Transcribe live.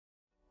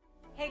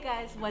Hey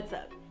guys, what's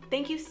up?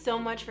 Thank you so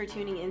much for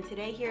tuning in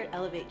today here at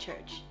Elevate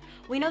Church.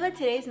 We know that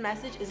today's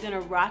message is going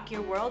to rock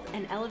your world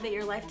and elevate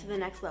your life to the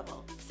next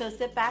level. So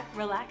sit back,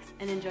 relax,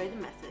 and enjoy the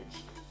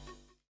message.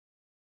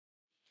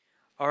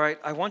 All right,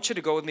 I want you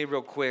to go with me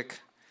real quick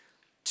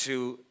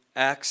to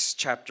Acts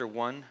chapter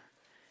 1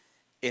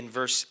 in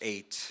verse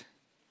 8.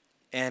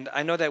 And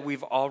I know that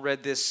we've all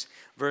read this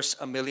verse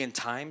a million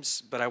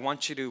times, but I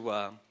want you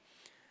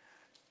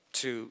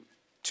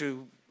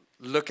to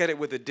look at it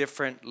with a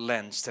different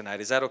lens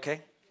tonight. Is that okay?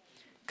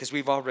 Because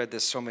we've all read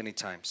this so many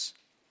times.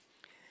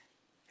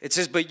 It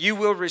says, but you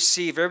will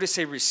receive. Everybody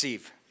say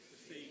receive.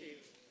 Receive.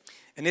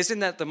 And isn't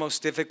that the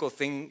most difficult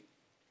thing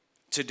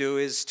to do,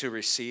 is to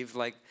receive?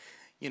 Like,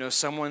 you know,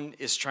 someone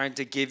is trying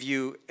to give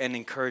you an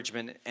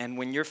encouragement, and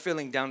when you're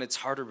feeling down, it's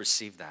hard to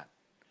receive that.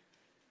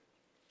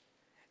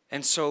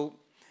 And so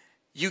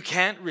you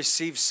can't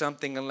receive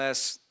something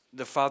unless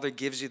the Father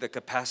gives you the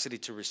capacity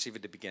to receive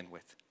it to begin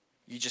with.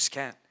 You just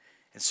can't.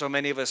 And so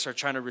many of us are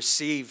trying to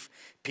receive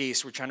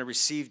peace. We're trying to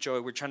receive joy.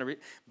 We're trying to,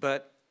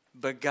 but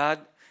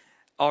God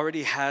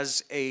already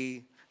has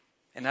and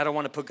I don't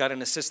want to put God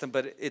in a system,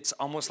 but it's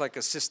almost like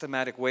a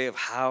systematic way of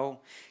how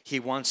He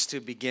wants to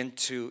begin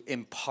to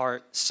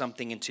impart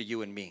something into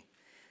you and me.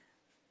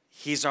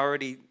 He's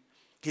already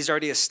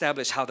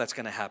established how that's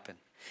going to happen.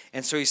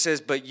 And so He says,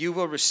 but you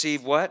will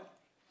receive what?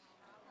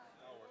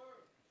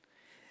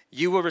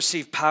 You will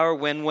receive power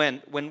when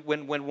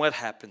what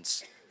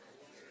happens?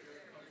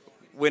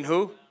 When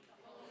who?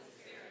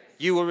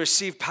 You will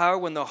receive power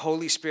when the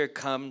Holy Spirit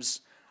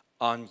comes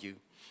on you.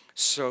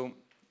 So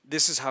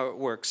this is how it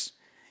works.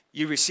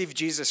 You receive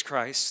Jesus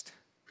Christ.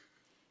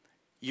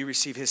 You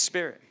receive His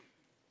Spirit.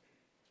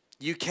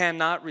 You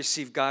cannot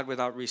receive God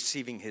without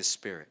receiving His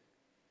Spirit.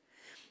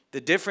 The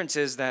difference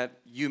is that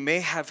you may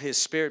have His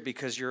Spirit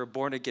because you're a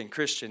born-again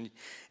Christian,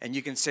 and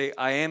you can say,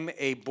 I am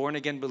a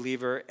born-again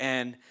believer,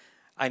 and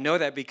I know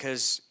that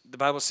because the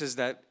Bible says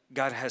that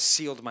God has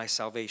sealed my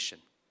salvation.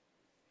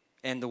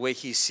 And the way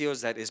He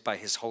seals that is by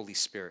His Holy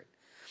Spirit.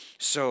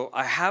 So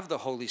I have the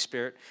Holy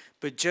Spirit,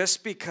 but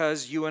just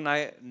because you and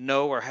I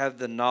know or have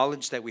the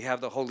knowledge that we have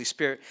the Holy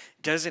Spirit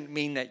doesn't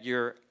mean that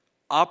you're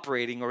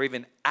operating or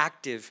even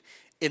active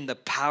in the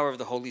power of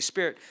the Holy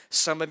Spirit.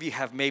 Some of you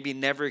have maybe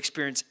never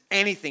experienced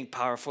anything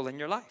powerful in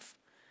your life.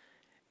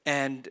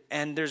 And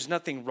there's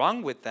nothing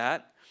wrong with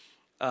that.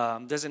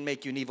 Doesn't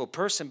make you an evil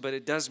person, but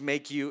it does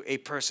make you a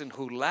person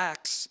who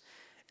lacks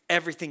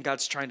everything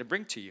God's trying to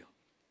bring to you.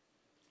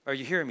 Are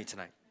you hearing me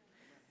tonight?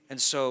 And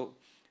so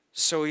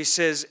He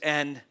says,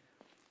 and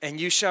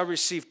you shall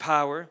receive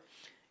power,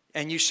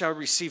 and you shall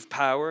receive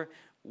power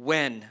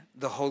when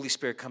the Holy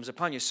Spirit comes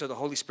upon you. So the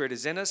Holy Spirit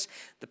is in us.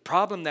 The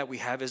problem that we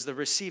have is the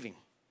receiving.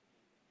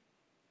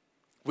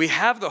 We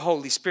have the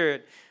Holy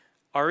Spirit.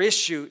 Our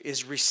issue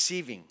is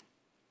receiving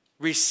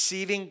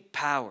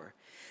power.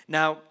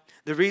 Now,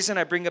 the reason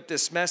I bring up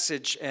this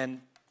message,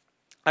 and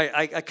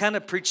I kind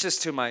of preach this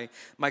to my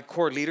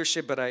core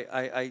leadership, but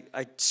I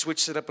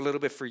switched it up a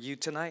little bit for you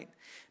tonight.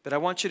 But I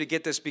want you to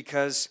get this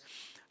because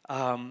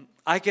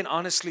I can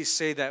honestly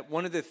say that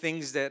one of the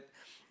things that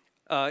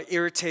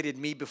irritated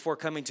me before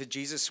coming to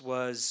Jesus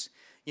was,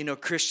 you know,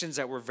 Christians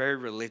that were very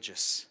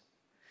religious.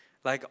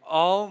 Like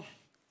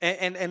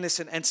and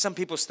listen, and some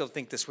people still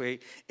think this way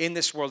in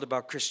this world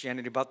about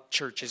Christianity, about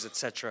churches,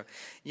 etc.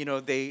 You know,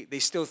 they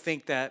still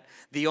think that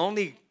the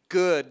only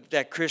good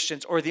that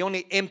Christians, or the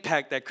only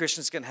impact that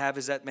Christians can have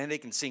is that, man, they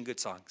can sing good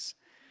songs.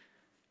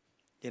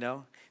 You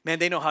know? Man,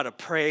 they know how to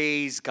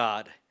praise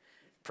God.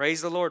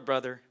 Praise the Lord,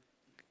 brother.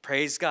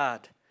 Praise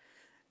God.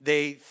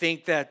 They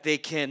think that they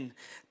can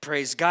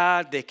praise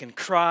God, they can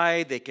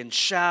cry, they can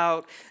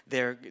shout,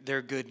 they're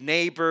good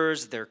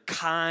neighbors, they're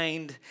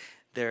kind,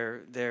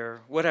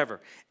 they're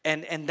whatever.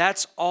 And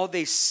that's all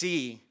they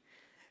see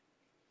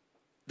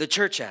the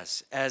church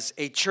as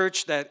a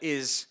church that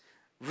is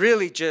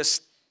really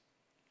just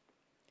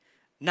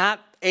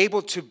not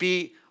able to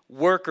be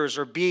workers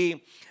or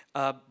be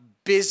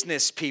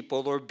business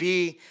people or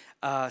be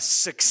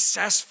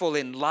successful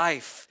in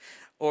life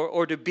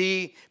or to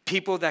be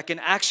people that can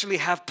actually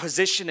have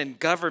position in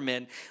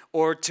government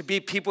or to be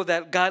people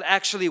that God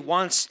actually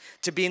wants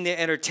to be in the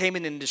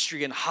entertainment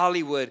industry in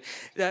Hollywood,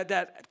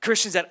 that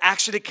Christians that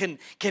actually can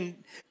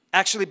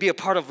actually be a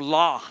part of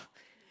law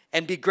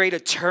and be great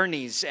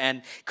attorneys,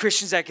 and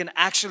Christians that can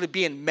actually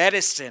be in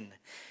medicine.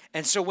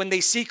 And so when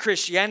they see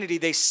Christianity,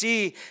 they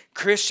see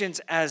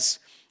Christians as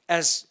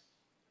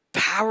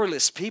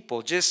powerless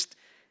people. Just,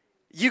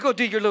 you go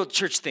do your little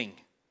church thing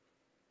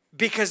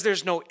because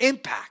there's no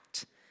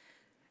impact.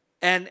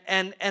 And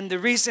the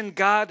reason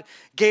God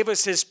gave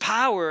us His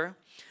power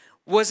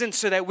wasn't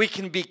so that we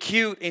can be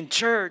cute in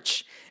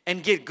church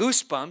and get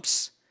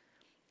goosebumps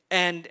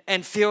and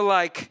feel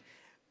like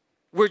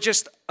we're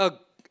just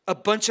a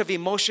bunch of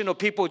emotional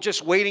people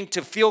just waiting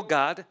to feel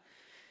God,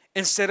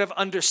 instead of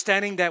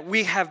understanding that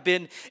we have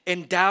been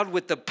endowed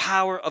with the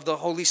power of the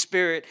Holy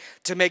Spirit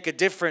to make a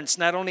difference,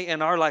 not only in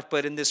our life,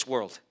 but in this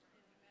world.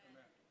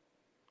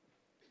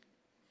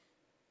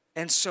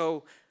 And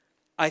so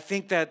I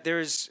think that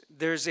there's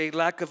a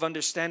lack of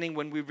understanding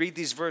when we read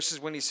these verses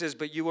when he says,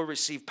 but you will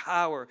receive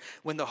power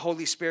when the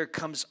Holy Spirit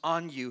comes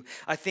on you.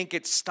 I think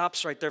it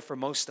stops right there for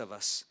most of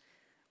us.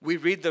 We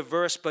read the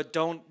verse but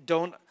don't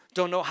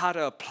know how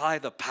to apply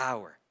the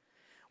power.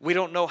 We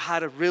don't know how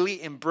to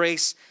really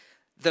embrace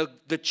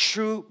the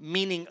true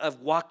meaning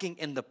of walking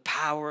in the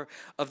power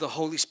of the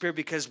Holy Spirit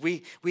because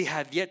we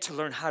have yet to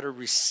learn how to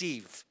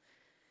receive.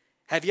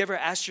 Have you ever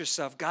asked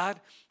yourself, God,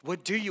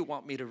 what do you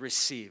want me to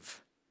receive?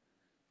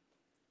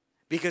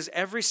 Because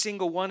every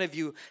single one of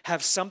you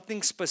have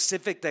something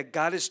specific that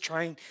God is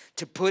trying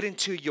to put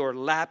into your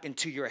lap,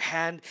 into your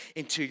hand,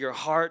 into your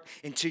heart,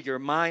 into your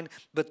mind.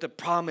 But the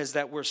problem is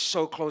that we're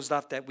so closed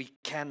off that we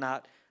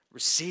cannot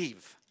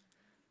receive.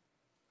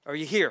 Are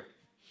you here?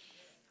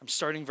 I'm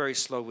starting very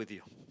slow with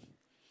you.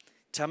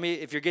 Tell me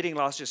if you're getting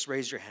lost, just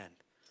raise your hand.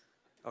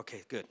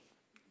 Okay, good.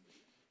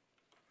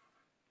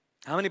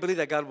 How many believe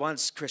that God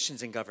wants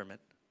Christians in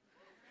government?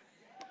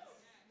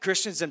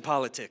 Christians in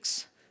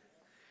politics?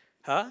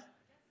 Huh?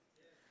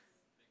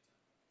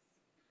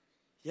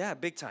 Yeah,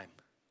 big time.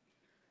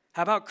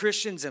 How about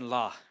Christians in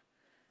law?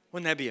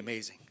 Wouldn't that be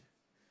amazing?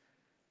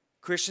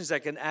 Christians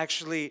that can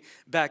actually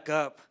back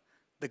up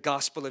the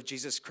gospel of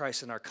Jesus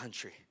Christ in our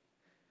country.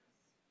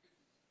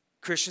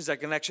 Christians that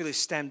can actually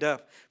stand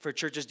up for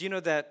churches. Do you know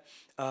that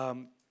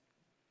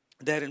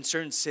that in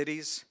certain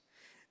cities,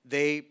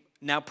 they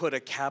now put a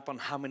cap on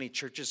how many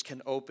churches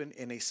can open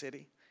in a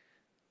city?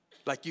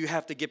 Like you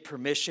have to get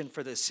permission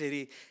for the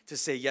city to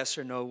say yes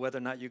or no whether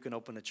or not you can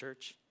open a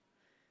church.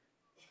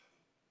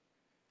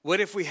 What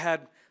if we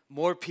had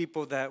more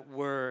people that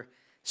were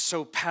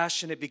so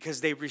passionate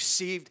because they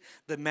received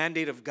the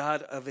mandate of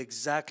God of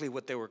exactly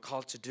what they were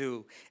called to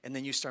do, and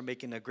then you start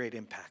making a great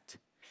impact?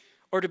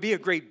 Or to be a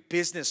great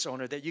business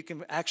owner that you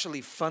can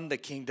actually fund the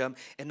kingdom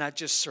and not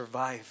just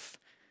survive.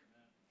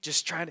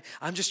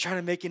 I'm just trying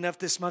to make enough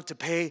this month to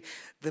pay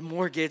the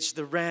mortgage,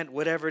 the rent,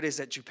 whatever it is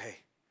that you pay.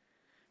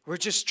 We're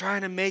just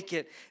trying to make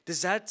it.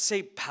 Does that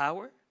say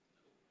power?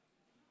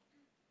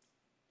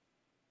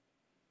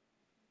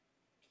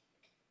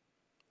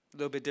 A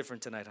little bit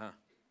different tonight, huh?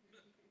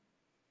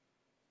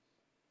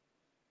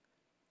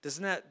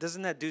 Doesn't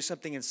that do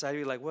something inside of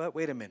you like, what?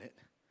 Wait a minute.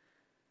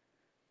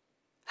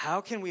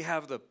 How can we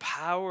have the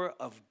power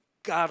of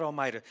God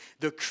Almighty,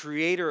 the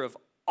creator of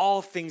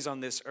all things on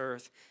this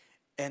earth,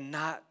 and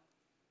not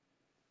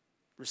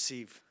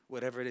receive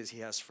whatever it is he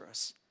has for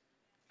us?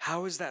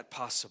 How is that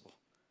possible?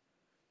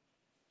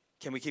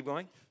 Can we keep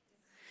going?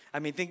 I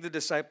mean, think the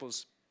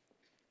disciples.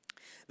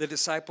 The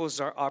disciples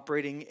are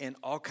operating in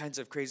all kinds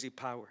of crazy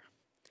power.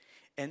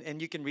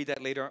 And you can read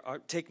that later. Or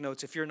take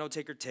notes. If you're a note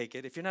taker, take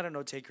it. If you're not a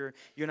note taker,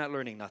 you're not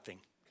learning nothing.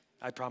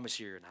 I promise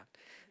you, you're not.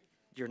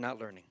 You're not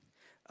learning.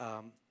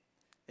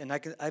 And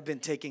I've been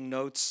taking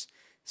notes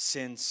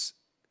since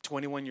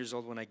 21 years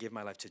old when I gave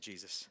my life to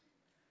Jesus.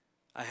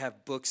 I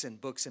have books and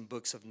books and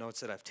books of notes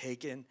that I've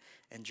taken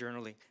and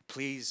journaling.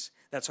 Please,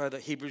 that's why the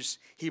Hebrews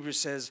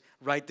says,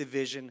 write the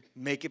vision,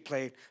 make it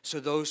plain, so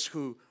those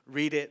who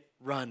read it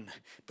run.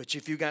 But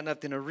if you got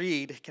nothing to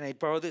read, can I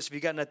borrow this? If you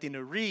got nothing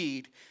to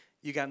read,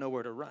 you got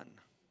nowhere to run.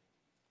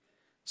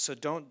 So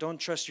don't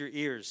trust your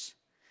ears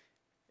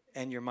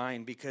and your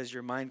mind, because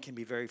your mind can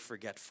be very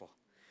forgetful.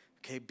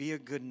 Okay, be a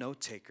good note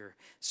taker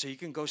so you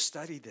can go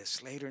study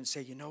this later and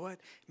say, you know what?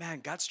 Man,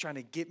 God's trying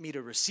to get me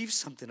to receive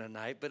something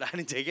tonight, but I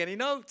didn't take any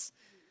notes.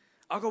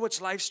 I'll go watch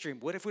live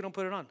stream. What if we don't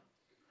put it on?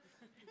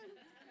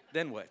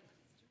 Then what?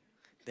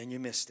 Then you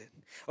missed it.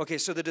 Okay,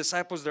 so the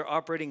disciples, they're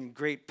operating in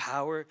great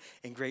power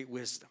and great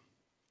wisdom.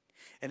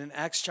 And in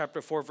Acts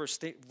chapter 4, verse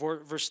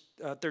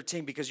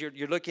 13, because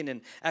you're looking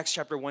in Acts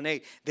chapter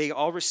 1:8, they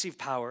all received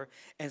power,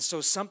 and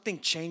so something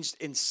changed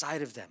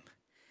inside of them.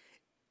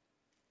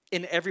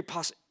 In every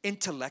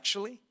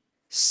intellectually,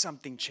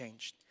 something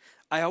changed.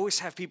 I always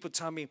have people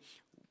tell me,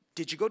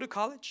 did you go to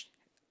college?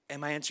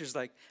 And my answer is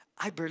like,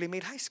 I barely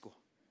made high school.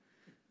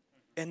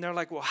 And they're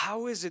like, well,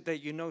 how is it that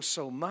you know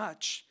so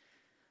much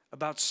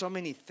about so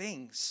many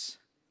things?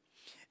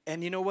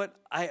 And you know what?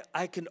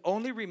 I can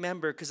only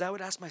remember, because I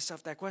would ask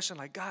myself that question,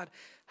 like, God,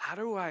 how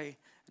do I,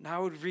 and I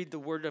would read the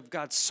word of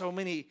God so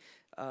many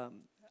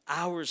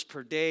hours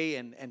per day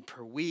and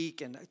per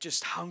week, and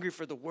just hungry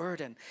for the word,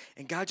 and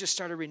God just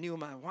started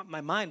renewing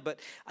my mind. But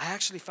I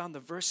actually found the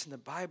verse in the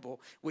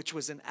Bible, which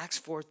was in Acts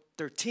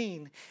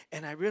 4:13,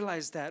 and I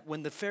realized that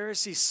when the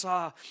Pharisees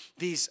saw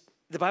these,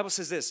 the Bible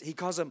says this, he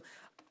calls them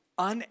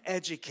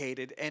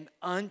uneducated and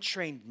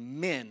untrained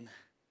men.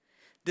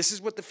 This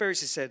is what the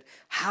Pharisees said.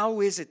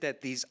 How is it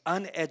that these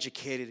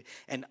uneducated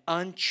and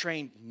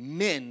untrained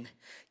men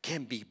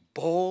can be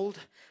bold,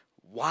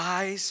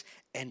 wise,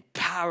 and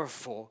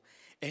powerful?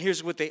 And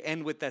here's what they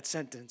end with that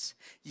sentence.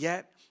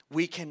 Yet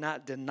we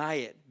cannot deny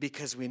it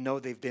because we know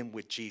they've been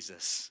with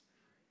Jesus.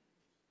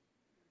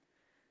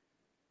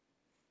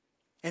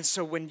 And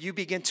so when you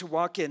begin to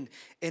walk in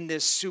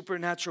this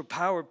supernatural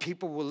power,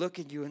 people will look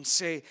at you and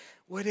say,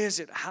 what is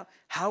it?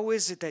 How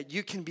is it that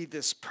you can be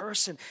this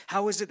person?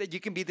 How is it that you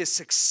can be this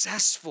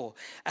successful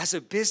as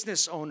a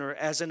business owner,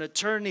 as an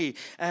attorney,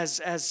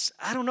 as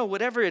I don't know,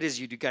 whatever it is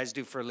you guys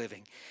do for a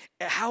living?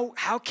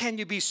 How can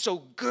you be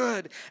so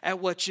good at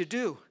what you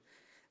do?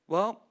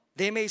 Well,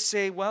 they may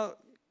say, well,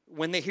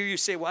 when they hear you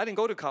say, well, I didn't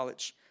go to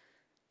college,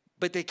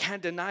 but they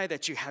can't deny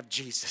that you have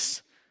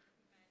Jesus.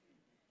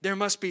 There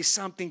must be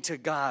something to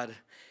God,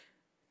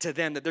 to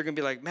them, that they're going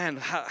to be like, man,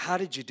 how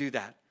did you do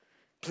that?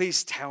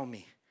 Please tell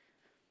me.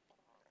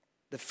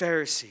 The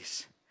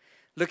Pharisees.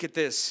 Look at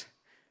this.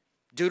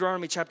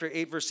 Deuteronomy chapter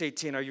 8, verse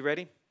 18. Are you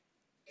ready?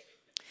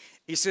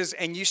 He says,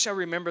 and you shall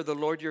remember the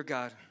Lord your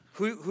God.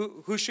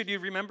 Who should you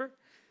remember?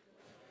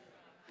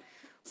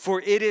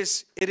 For it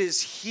is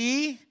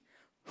He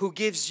who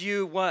gives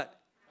you what?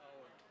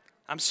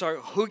 I'm sorry,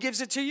 who gives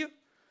it to you?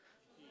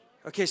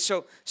 Okay,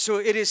 so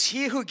it is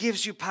He who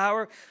gives you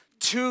power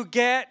to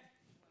get.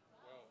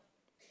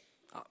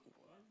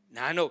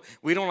 Now I know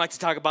we don't like to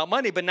talk about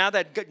money, but now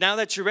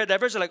that you read that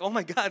verse, you're like, oh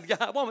my God, yeah,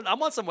 I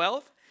want some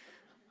wealth.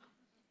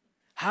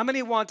 How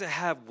many want to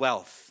have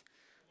wealth?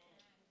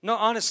 No,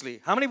 honestly,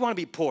 how many want to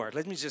be poor?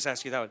 Let me just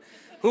ask you that one.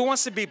 Who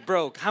wants to be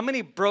broke? How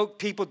many broke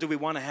people do we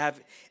want to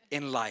have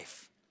in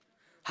life?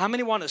 How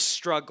many want to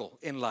struggle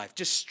in life?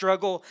 Just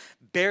struggle,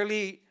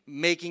 barely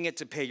making it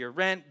to pay your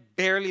rent,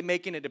 barely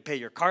making it to pay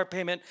your car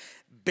payment,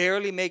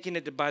 barely making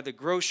it to buy the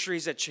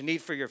groceries that you need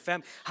for your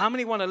family. How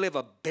many want to live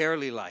a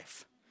barely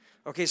life?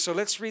 Okay, so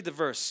let's read the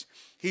verse.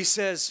 He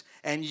says,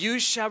 and you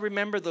shall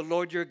remember the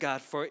Lord your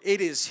God, for it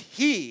is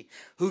He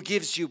who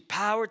gives you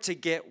power to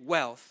get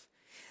wealth,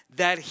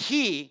 that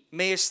He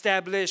may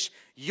establish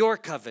your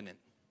covenant.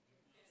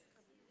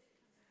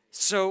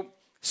 So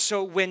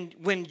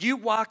when you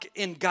walk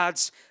in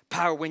God's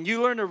power, when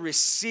you learn to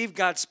receive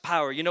God's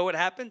power, you know what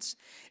happens?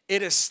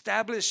 It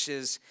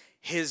establishes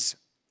His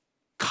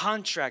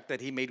contract that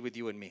He made with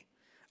you and me.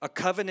 A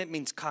covenant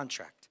means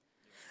contract.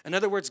 In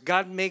other words,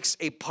 God makes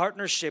a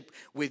partnership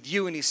with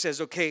you and He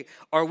says, okay,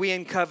 are we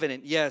in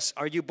covenant? Yes.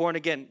 Are you born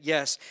again?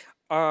 Yes.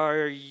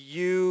 Are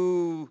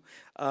you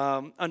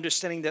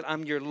understanding that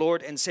I'm your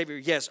Lord and Savior?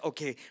 Yes.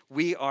 Okay,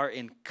 we are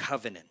in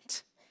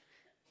covenant.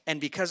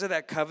 And because of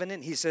that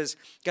covenant,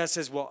 God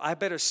says, well, I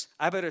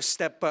better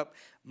step up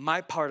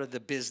my part of the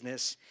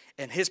business.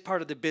 And His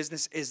part of the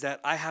business is that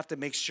I have to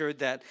make sure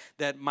that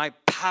my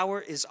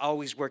power is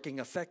always working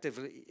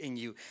effectively in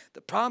you.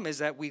 The problem is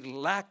that we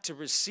lack to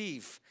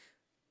receive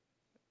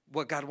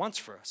what God wants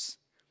for us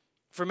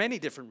for many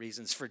different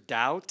reasons, for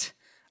doubt,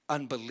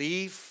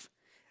 unbelief,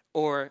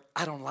 or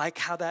I don't like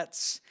how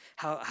that's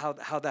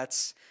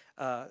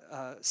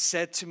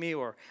said to me,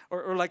 or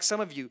like some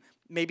of you,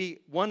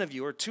 maybe one of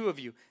you or two of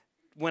you,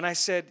 when I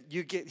said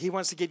He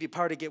wants to give you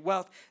power to get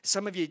wealth,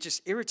 some of you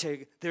just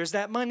irritated. There's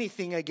that money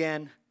thing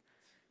again.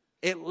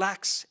 It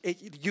lacks.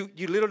 You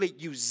literally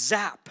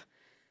zap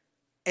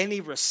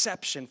any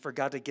reception for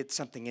God to get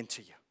something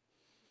into you.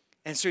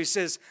 And so He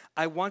says,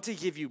 I want to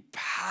give you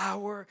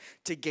power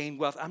to gain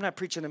wealth. I'm not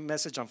preaching a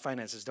message on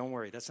finances. Don't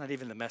worry. That's not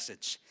even the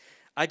message.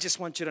 I just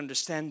want you to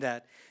understand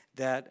that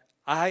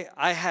I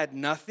had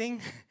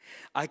nothing.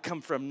 I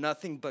come from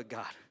nothing but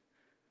God.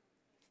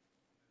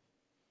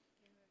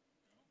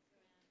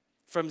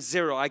 From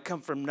zero. I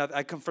come from nothing.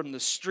 I come from the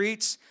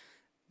streets,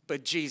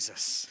 but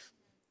Jesus.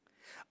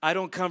 I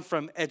don't come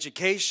from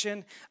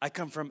education. I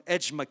come from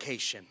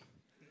edumacation.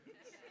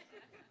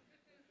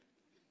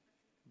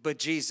 But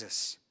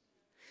Jesus.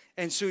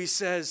 And so He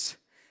says,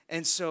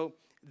 and so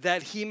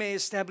that He may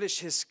establish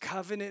His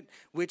covenant,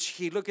 which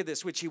He, look at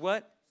this, which He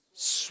what?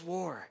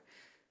 Swore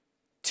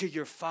to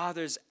your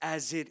fathers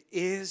as it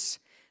is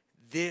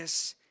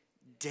this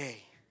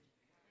day.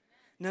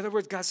 In other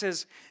words, God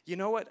says, you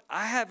know what?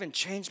 I haven't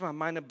changed my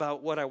mind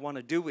about what I want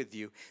to do with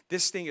you.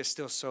 This thing is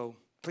still so,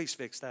 please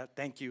fix that.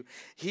 Thank you.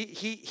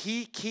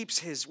 He keeps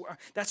His word.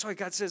 That's why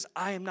God says,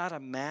 I am not a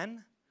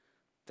man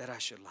that I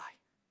should lie.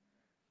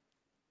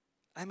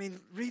 I mean,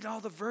 read all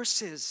the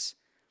verses.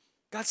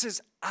 God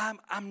says,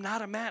 I'm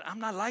not a man. I'm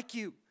not like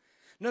you.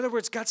 In other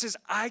words, God says,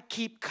 I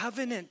keep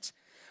covenant.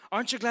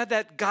 Aren't you glad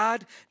that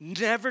God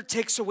never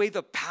takes away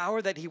the power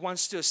that He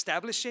wants to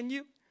establish in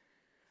you?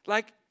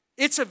 Like,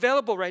 it's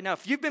available right now.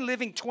 If you've been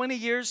living 20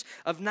 years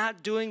of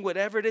not doing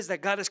whatever it is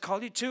that God has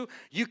called you to,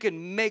 you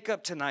can make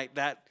up tonight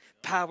that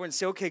power and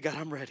say, okay, God,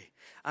 I'm ready.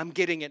 I'm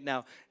getting it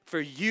now. For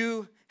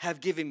you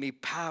have given me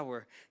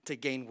power to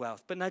gain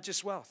wealth. But not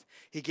just wealth.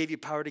 He gave you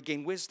power to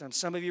gain wisdom.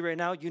 Some of you right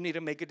now, you need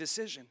to make a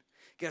decision.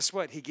 Guess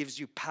what? He gives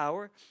you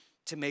power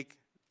to make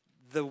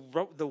the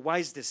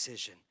wise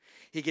decision.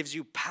 He gives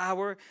you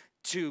power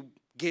to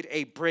get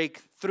a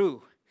breakthrough.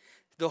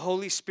 The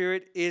Holy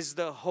Spirit is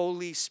the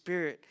Holy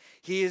Spirit.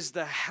 He is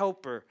the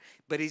helper,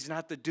 but He's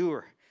not the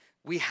doer.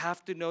 We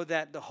have to know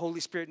that the Holy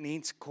Spirit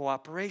needs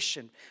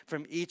cooperation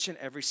from each and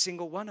every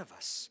single one of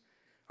us.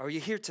 Are you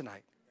here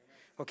tonight?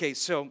 Okay,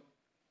 so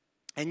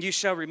And you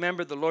shall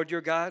remember the Lord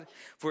your God,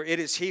 for it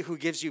is he who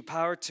gives you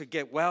power to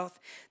get wealth,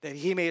 that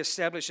he may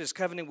establish his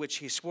covenant which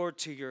he swore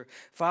to your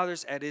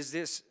fathers as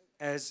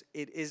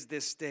it is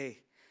this day.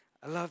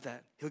 I love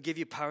that. He'll give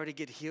you power to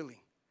get healing.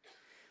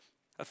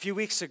 A few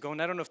weeks ago,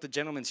 and I don't know if the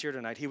gentleman's here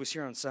tonight, he was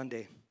here on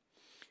Sunday.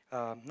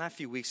 Not a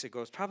few weeks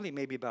ago, it's probably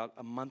maybe about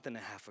a month and a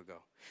half ago.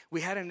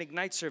 We had an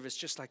Ignite service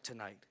just like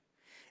tonight.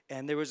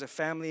 And there was a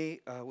family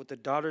with the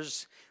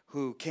daughters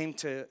who came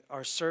to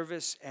our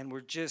service and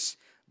were just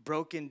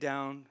broken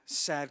down,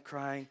 sad,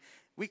 crying.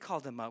 We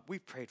called them up. We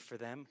prayed for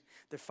them.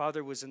 Their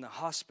father was in the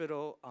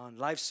hospital on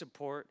life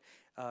support,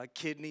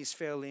 kidneys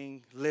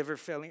failing, liver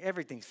failing,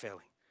 everything's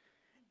failing.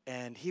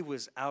 And he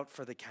was out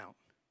for the count.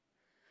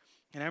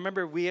 And I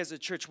remember we as a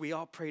church, we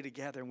all prayed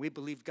together and we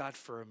believed God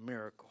for a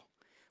miracle.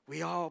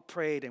 We all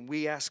prayed and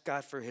we asked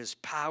God for his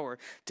power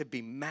to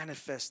be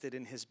manifested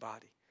in his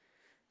body.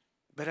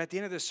 But at the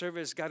end of the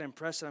service, God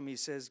impressed on me. He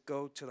says,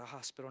 go to the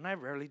hospital. And I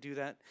rarely do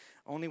that,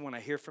 only when I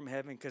hear from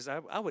heaven, because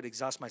I would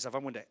exhaust myself. I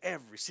went to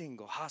every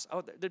single hospital.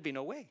 Oh, there'd be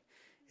no way.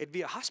 It'd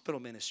be a hospital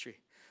ministry.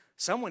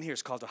 Someone here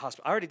is called to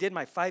hospital. I already did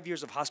my 5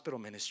 years of hospital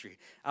ministry.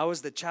 I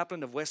was the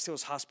chaplain of West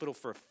Hills Hospital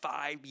for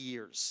 5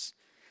 years.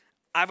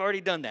 I've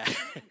already done that.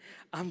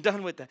 I'm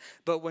done with that.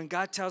 But when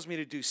God tells me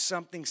to do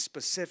something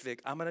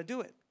specific, I'm going to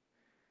do it.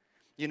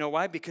 You know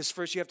why? Because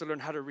first you have to learn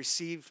how to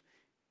receive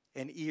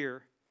an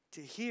ear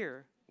to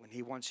hear when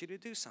he wants you to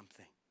do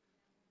something.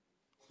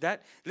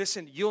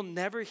 Listen, you'll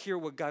never hear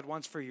what God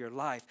wants for your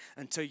life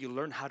until you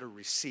learn how to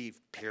receive,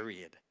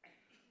 period.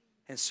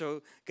 And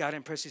so God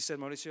impressed me, said,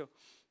 Mauricio,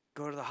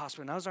 go to the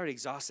hospital. And I was already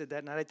exhausted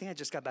that night. I think I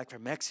just got back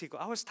from Mexico.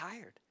 I was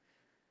tired.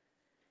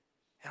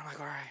 And I'm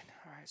like, all right.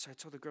 So I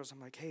told the girls, I'm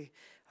like, hey,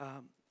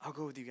 I'll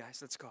go with you guys.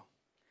 Let's go.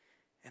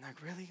 And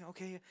like, really?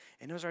 Okay.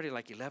 And it was already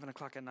like 11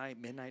 o'clock at night,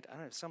 midnight. I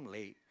don't know, some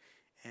late.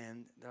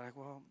 And they're like,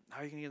 well,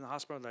 how are you going to get in the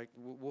hospital? Like,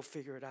 we'll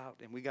figure it out.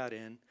 And we got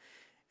in.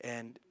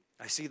 And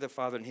I see the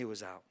father, and he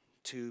was out.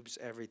 Tubes,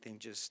 everything,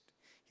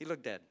 he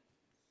looked dead.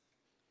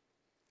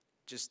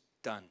 Just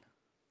done.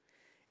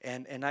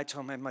 And I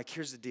told him, I'm like,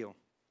 here's the deal.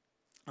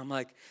 I'm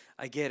like,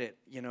 I get it,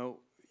 you know.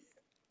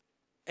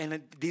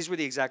 And these were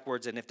the exact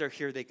words, and if they're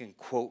here, they can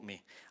quote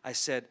me. I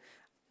said,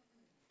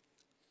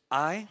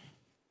 I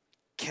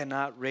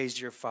cannot raise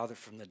your father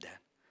from the dead.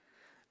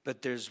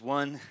 But there's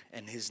one,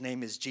 and his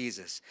name is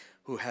Jesus,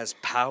 who has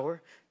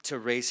power to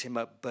raise him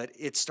up. But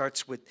it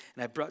starts with,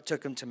 and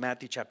took him to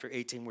Matthew chapter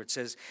 18, where it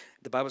says,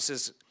 the Bible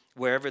says,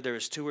 wherever there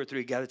is 2 or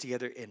 3 gathered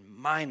together in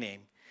my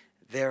name,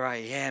 there I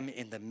am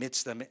in the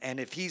midst of them. And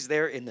if he's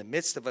there in the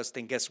midst of us,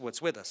 then guess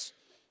what's with us?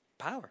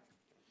 Power.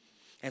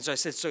 And so I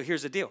said, so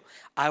here's the deal.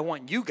 I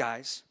want you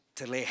guys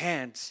to lay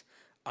hands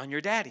on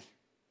your daddy.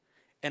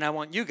 And I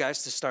want you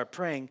guys to start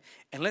praying.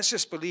 And let's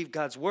just believe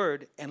God's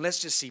word. And let's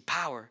just see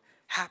power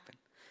happen.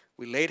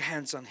 We laid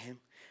hands on him.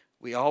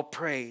 We all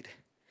prayed.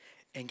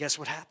 And guess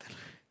what happened?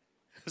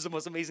 It was the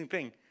most amazing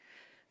thing.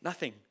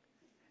 Nothing.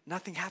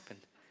 Nothing happened.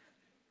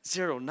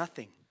 Zero,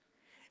 nothing.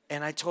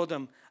 And I told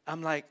him,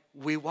 I'm like,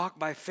 we walk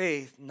by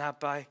faith, not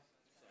by.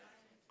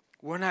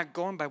 We're not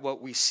going by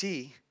what we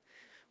see.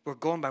 We're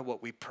going by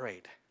what we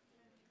prayed.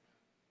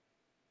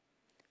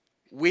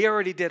 We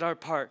already did our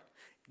part.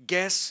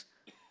 Guess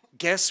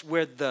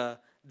where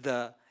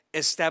the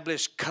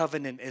established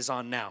covenant is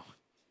on now?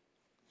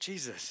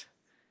 Jesus.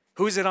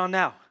 Who is it on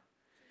now?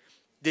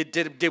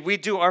 Did we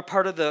do our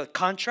part of the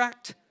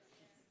contract?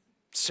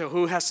 So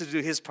who has to do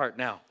his part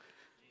now?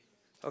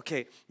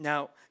 Okay,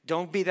 now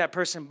don't be that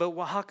person, but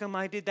well, how come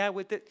I did that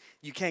with it?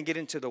 You can't get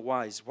into the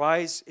whys.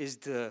 Whys is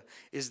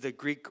the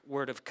Greek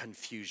word of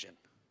confusion.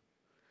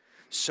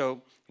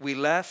 So we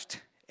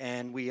left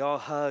and we all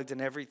hugged and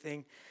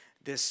everything.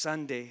 This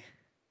Sunday,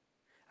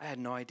 I had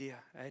no idea.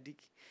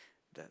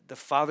 The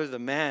father, the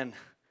man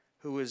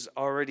who was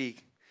already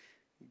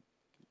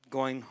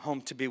going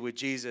home to be with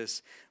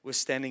Jesus, was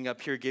standing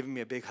up here giving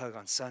me a big hug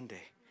on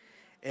Sunday.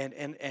 And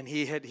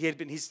he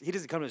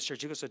doesn't come to this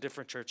church. He goes to a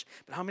different church.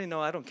 But how many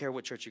know I don't care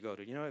what church you go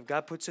to? You know, if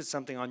God puts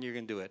something on you, you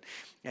can do it.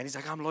 And he's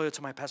like, I'm loyal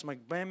to my pastor. I'm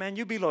like, man,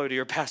 you be loyal to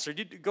your pastor.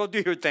 You go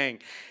do your thing.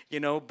 You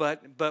know,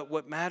 but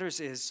what matters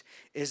is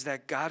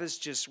that God is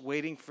just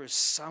waiting for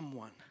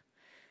someone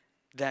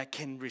that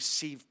can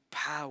receive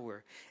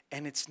power.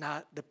 And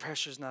the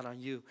pressure's not on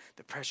you.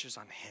 The pressure's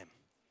on him.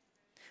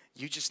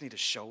 You just need to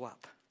show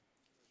up.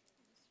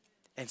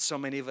 And so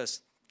many of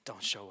us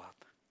don't show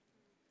up.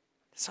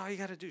 That's all you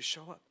got to do,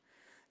 show up.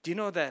 Do you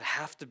know that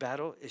half the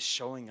battle is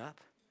showing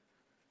up?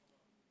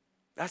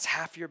 That's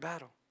half your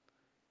battle.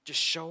 Just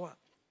show up.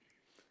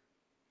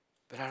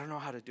 But I don't know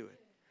how to do it.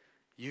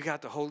 You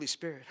got the Holy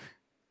Spirit.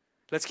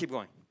 Let's keep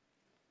going.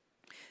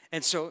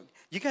 And so,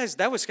 you guys,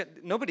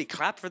 nobody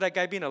clapped for that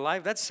guy being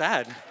alive. That's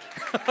sad.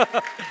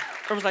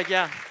 Everyone's like,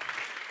 yeah.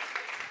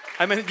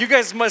 I mean, you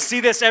guys must see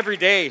this every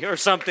day or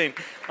something.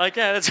 Like,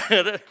 yeah,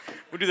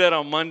 we do that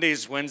on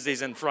Mondays,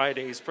 Wednesdays, and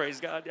Fridays.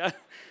 Praise God, yeah.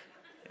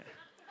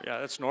 Yeah,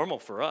 that's normal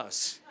for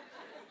us.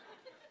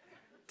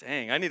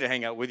 Dang, I need to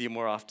hang out with you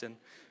more often.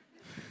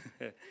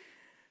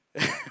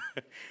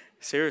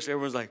 Seriously,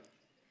 everyone's like,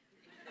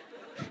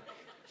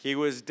 He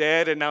was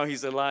dead and now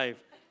he's alive.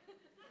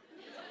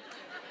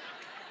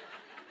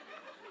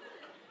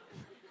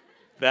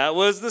 That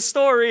was the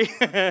story.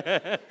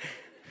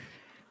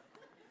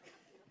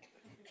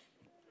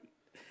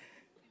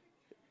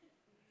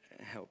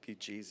 Help you,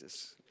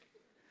 Jesus.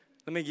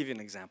 Let me give you an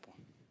example.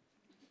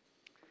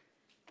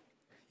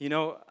 You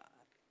know,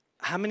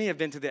 how many have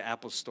been to the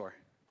Apple store?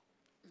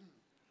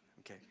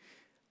 Okay.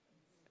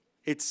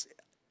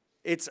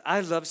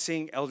 I love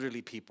seeing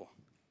elderly people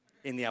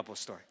in the Apple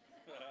store.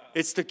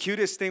 It's the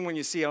cutest thing when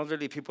you see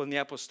elderly people in the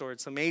Apple store.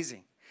 It's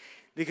amazing.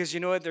 Because you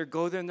know what, they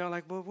go there and they're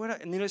like, well,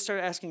 what? And they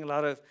start asking a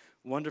lot of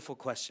wonderful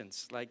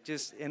questions.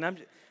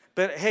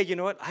 But hey, you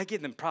know what? I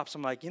give them props.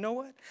 I'm like, you know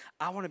what?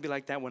 I want to be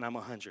like that when I'm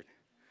 100.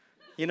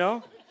 You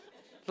know?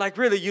 Like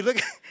really, you look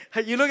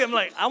at them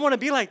like, I want to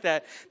be like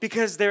that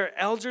because they're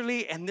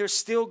elderly and they're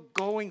still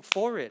going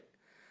for it.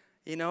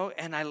 You know,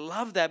 and I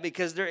love that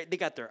because they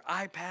got their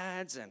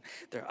iPads and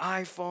their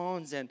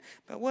iPhones and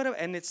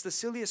it's the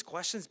silliest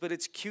questions, but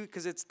it's cute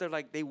because they're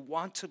like they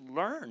want to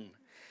learn.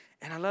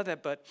 And I love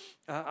that, but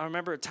I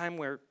remember a time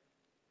where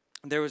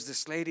there was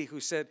this lady who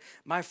said,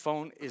 my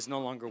phone is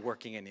no longer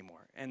working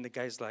anymore. And the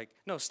guy's like,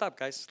 no, stop,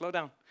 guys, slow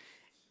down.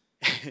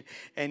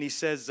 And he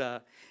says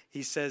to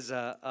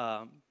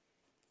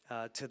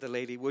the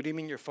lady, what do you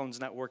mean your phone's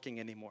not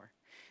working anymore?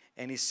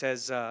 And he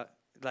says,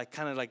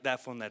 kind of like that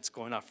phone that's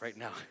going off right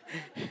now.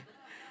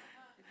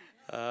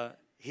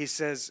 He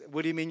says,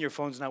 what do you mean your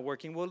phone's not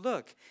working? Well,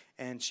 look.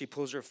 And she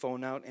pulls her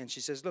phone out and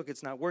she says, look,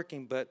 it's not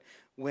working. But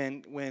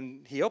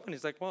when he opened,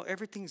 he's like, well,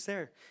 everything's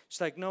there.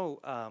 She's like, no,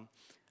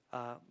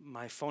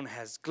 my phone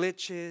has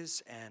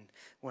glitches. And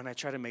when I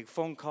try to make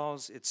phone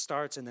calls, it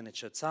starts and then it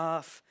shuts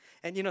off.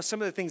 And, you know,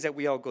 some of the things that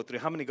we all go through.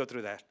 How many go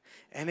through that?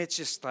 And it's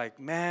just like,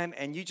 man,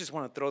 and you just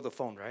want to throw the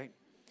phone, right?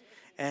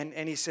 And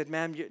he said,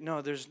 ma'am,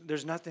 no,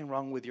 there's nothing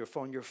wrong with your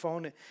phone. Your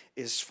phone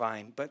is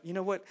fine. But you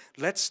know what?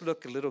 Let's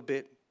look a little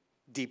bit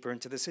deeper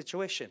into the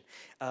situation.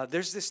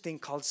 There's this thing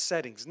called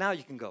settings. Now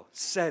you can go,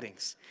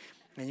 settings.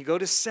 And you go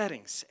to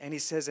settings. And he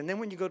says, and then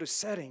when you go to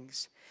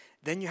settings,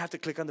 then you have to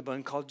click on the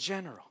button called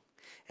general.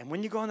 And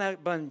when you go on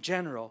that button,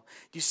 general,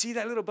 you see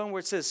that little button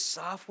where it says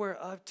software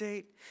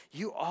update?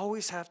 You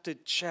always have to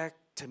check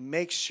to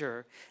make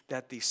sure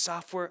that the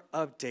software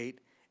update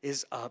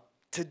is up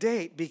to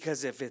date,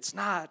 because if it's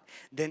not,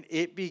 then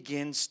it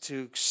begins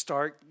to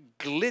start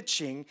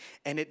glitching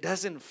and it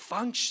doesn't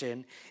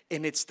function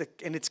in its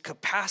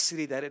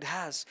capacity that it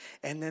has.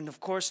 And then, of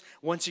course,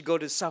 once you go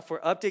to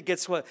software update,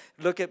 guess what?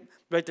 Look at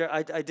right there.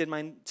 I did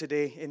mine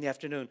today in the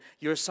afternoon.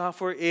 Your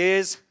software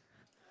is.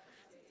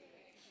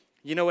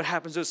 You know what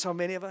happens with so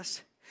many of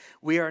us?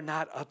 We are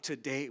not up to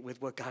date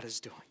with what God is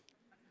doing.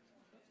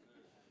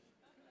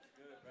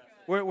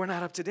 We're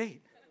not up to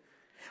date.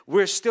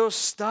 We're still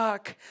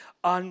stuck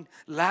on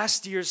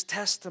last year's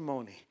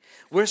testimony.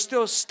 We're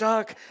still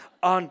stuck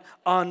on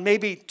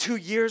maybe 2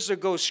 years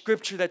ago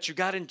scripture that you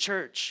got in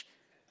church.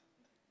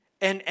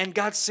 And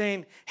God's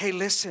saying, hey,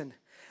 listen,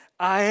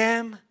 I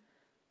am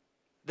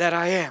that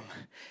I am.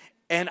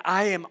 And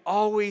I am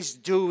always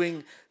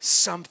doing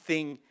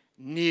something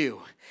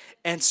new.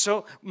 And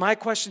so my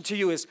question to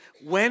you is,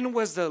 when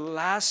was the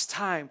last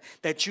time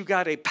that you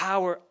got a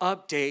power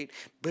update?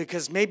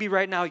 Because maybe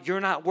right now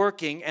you're not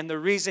working, and the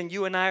reason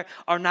you and I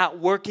are not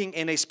working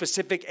in a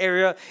specific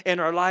area in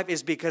our life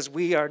is because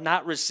we are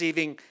not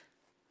receiving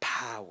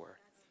power.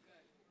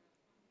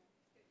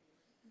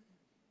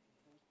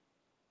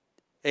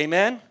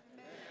 Amen?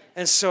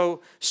 And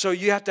so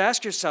you have to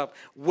ask yourself,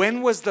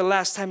 when was the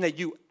last time that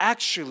you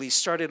actually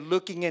started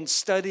looking and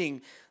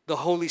studying the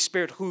Holy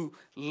Spirit who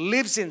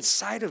lives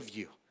inside of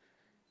you,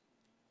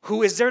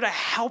 who is there to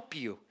help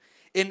you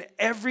in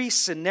every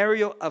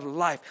scenario of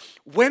life?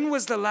 When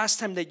was the last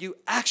time that you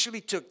actually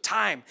took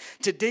time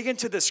to dig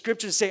into the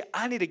scripture and say,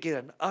 I need to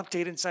get an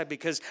update inside,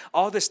 because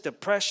all this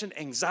depression,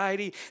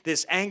 anxiety,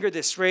 this anger,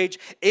 this rage,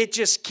 it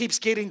just keeps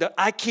getting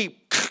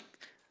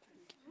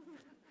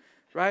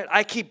right?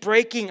 I keep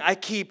breaking. I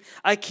keep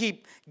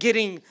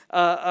getting,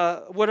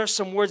 what are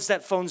some words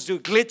that phones do?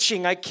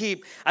 Glitching. I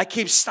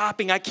keep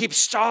stopping. I keep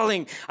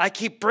stalling. I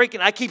keep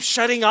breaking. I keep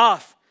shutting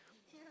off.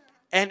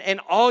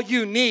 And all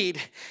you need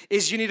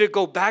is you need to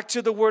go back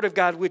to the Word of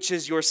God, which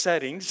is your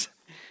settings.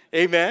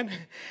 Amen.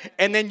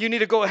 And then you need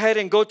to go ahead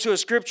and go to a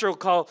scripture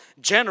called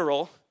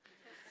general.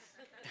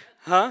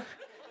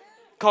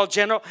 Called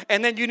general,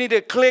 and then you need to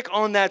click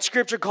on that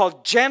scripture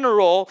called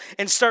general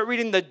and start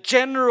reading the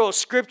general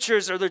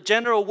scriptures or the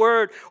general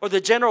word or the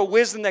general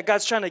wisdom that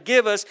God's trying to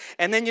give us.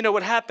 And then you know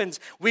what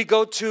happens? We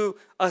go to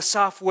a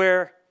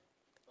software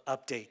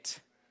update.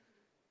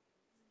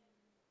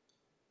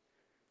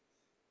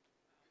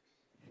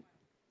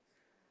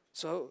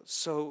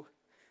 So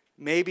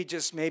maybe,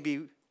 just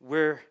maybe,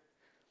 we're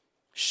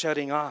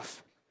shutting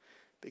off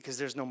because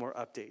there's no more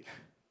update.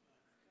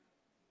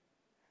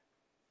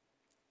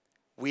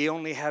 We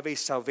only have a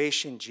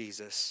salvation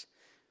Jesus,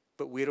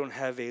 but we don't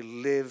have a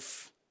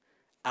live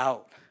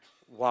out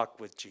walk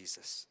with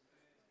Jesus.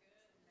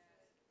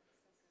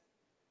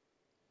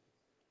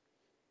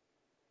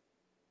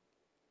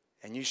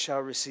 And you shall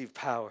receive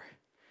power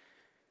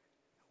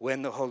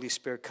when the Holy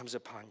Spirit comes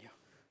upon you.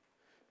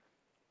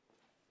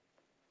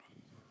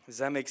 Does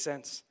that make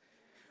sense?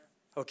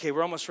 Okay,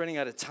 we're almost running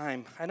out of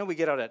time. I know we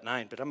get out at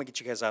 9, but I'm going to get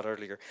you guys out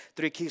earlier.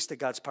 3 keys to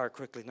God's power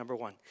quickly. Number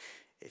 1,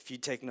 if you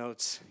take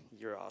notes,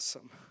 you're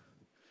awesome.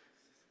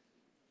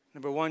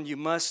 Number 1, you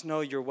must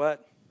know your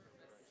what?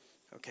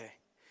 Okay.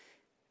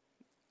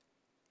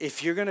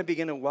 If you're going to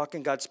begin to walk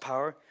in God's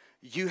power,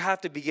 you have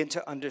to begin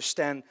to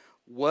understand,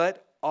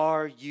 what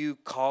are you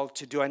called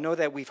to do? I know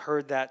that we've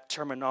heard that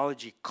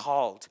terminology,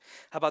 called.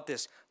 How about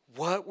this?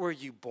 What were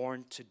you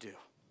born to do?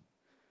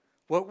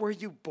 What were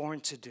you born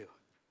to do?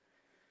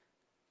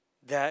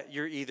 That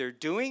you're either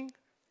doing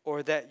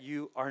or that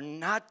you are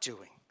not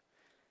doing.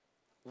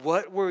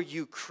 What were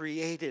you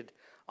created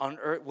on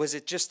earth? Was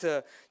it just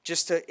to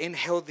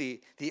inhale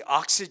the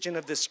oxygen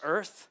of this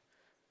earth?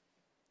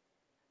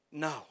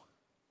 No.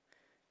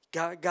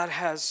 God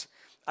has,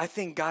 I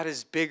think God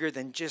is bigger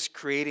than just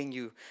creating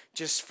you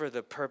just for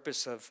the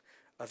purpose of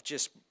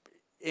just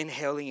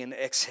inhaling and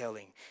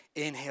exhaling.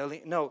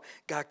 Inhaling. No,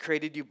 God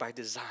created you by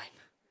design,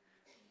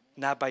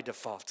 not by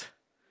default.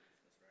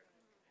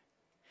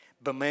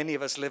 But many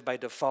of us live by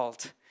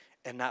default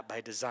and not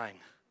by design.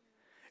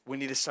 We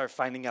need to start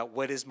finding out,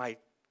 what is my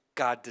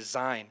God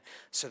design,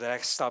 so that I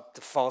stop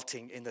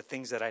defaulting in the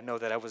things that I know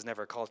that I was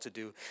never called to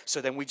do. So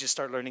then we just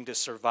start learning to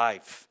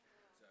survive.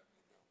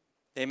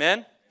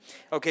 Amen?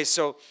 Okay,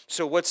 so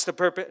what's the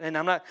purpose? And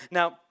I'm not,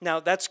 now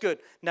that's good.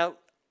 Now,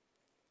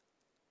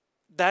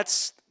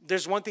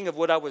 there's one thing of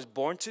what I was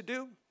born to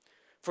do.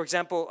 For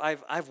example,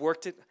 I've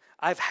worked it,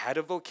 I've had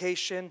a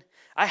vocation.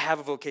 I have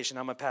a vocation.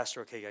 I'm a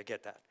pastor. Okay, I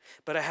get that.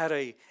 But I had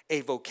a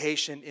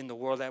vocation in the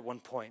world at one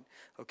point.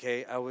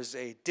 Okay, I was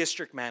a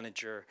district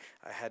manager.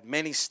 I had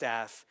many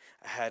staff.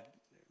 I had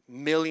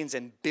millions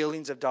and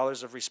billions of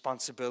dollars of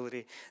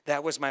responsibility.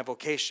 That was my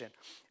vocation.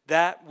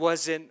 That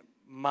wasn't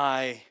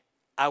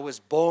I was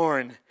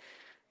born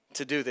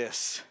to do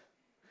this.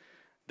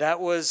 That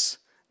was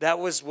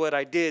what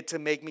I did to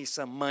make me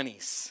some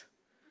monies.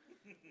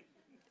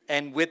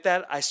 And with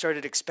that, I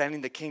started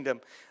expanding the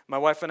kingdom. My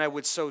wife and I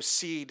would sow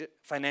seed,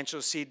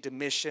 financial seed, to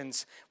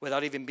missions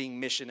without even being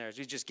missionaries.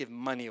 We just give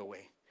money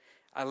away.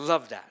 I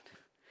love that.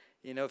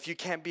 You know, if you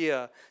can't be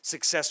a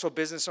successful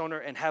business owner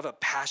and have a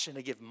passion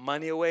to give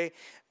money away,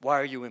 why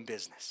are you in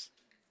business?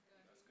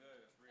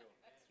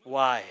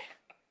 Why?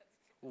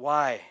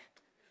 Why?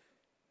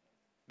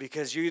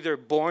 Because you're either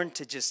born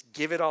to just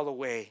give it all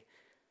away,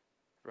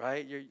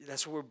 right?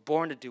 That's what we're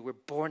born to do. We're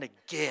born to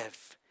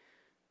give.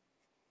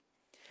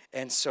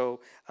 And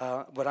so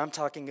what I'm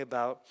talking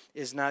about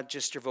is not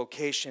just your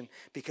vocation,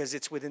 because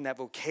it's within that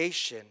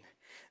vocation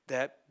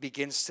that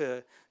begins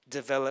to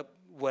develop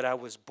what I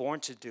was born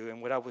to do.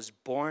 And what I was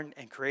born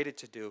and created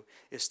to do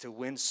is to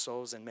win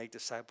souls and make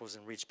disciples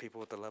and reach people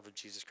with the love of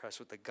Jesus Christ,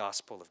 with the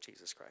gospel of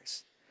Jesus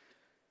Christ.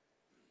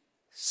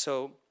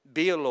 So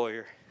be a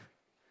lawyer,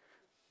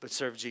 but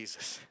serve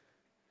Jesus.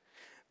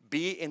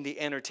 Be in the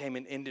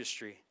entertainment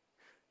industry,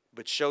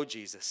 but show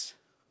Jesus.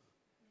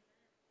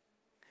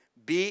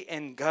 Be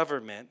in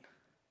government,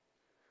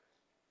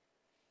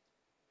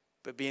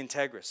 but be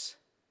integrous.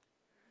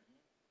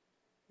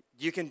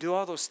 You can do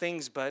all those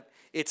things, but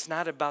it's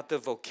not about the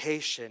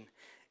vocation.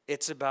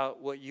 It's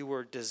about what you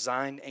were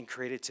designed and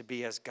created to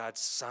be as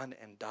God's son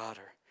and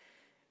daughter.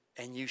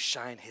 And you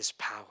shine his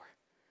power.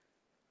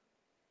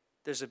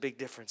 There's a big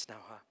difference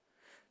now, huh?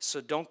 So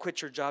don't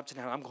quit your job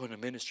tonight. I'm going to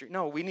ministry.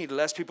 No, we need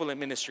less people in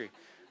ministry.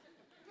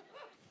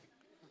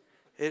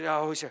 It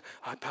always,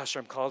 oh, Pastor,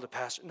 I'm called a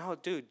pastor. No,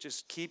 dude,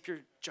 just keep your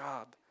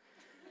job.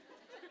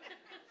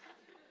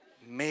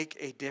 Make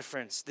a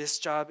difference. This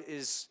job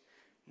is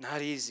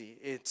not easy.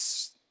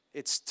 It's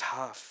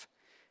tough.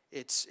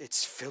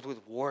 It's filled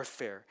with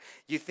warfare.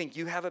 You think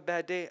you have a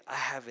bad day? I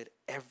have it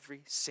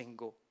every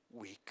single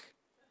week.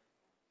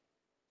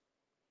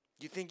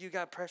 You think you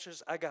got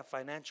pressures? I got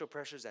financial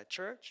pressures at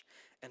church,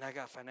 and I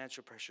got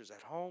financial pressures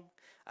at home.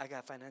 I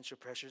got financial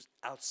pressures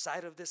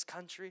outside of this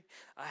country.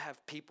 I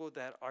have people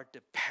that are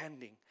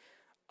depending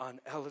on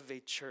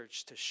Elevate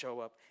Church to show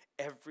up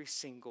every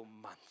single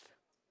month.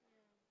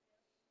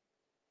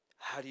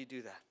 How do you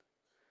do that?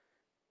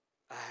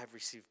 I have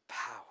received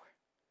power.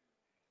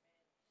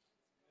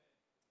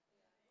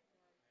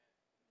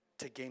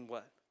 To gain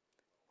what?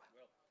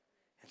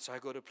 And so I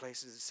go to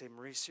places and say,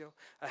 Mauricio,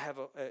 I have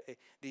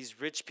these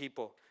rich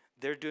people.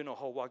 They're doing a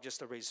whole walk just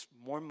to raise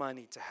more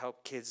money to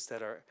help kids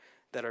that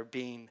are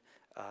being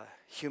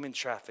human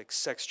trafficked,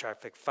 sex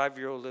trafficked,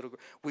 5-year-old little girl.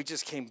 We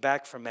just came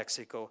back from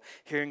Mexico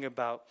hearing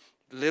about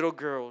little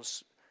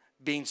girls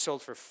being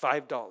sold for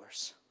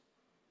 $5.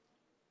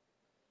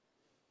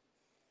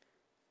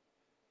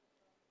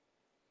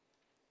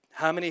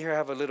 How many here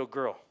have a little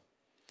girl?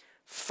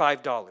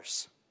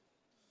 $5.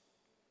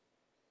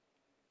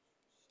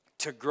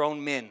 To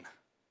grown men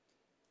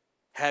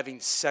having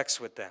sex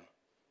with them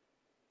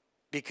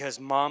because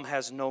mom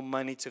has no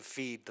money to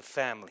feed the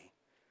family.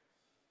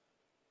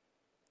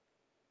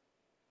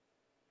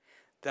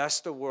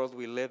 That's the world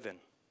we live in.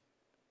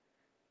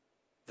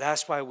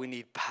 That's why we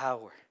need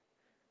power,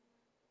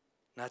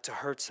 not to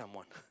hurt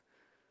someone,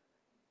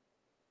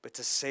 but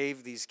to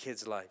save these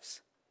kids'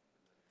 lives.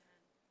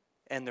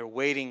 And they're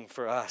waiting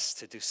for us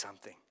to do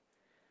something.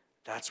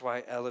 That's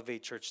why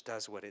Elevate Church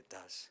does what it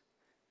does.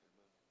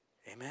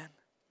 Amen?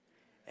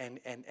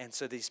 And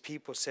so these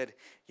people said,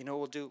 you know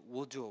what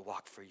we'll do a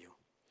walk for you.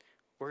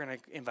 We're going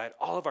to invite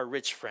all of our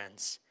rich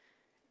friends,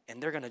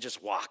 and they're going to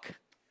just walk.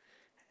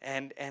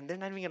 And they're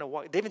not even going to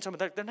walk. They even told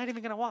me they're not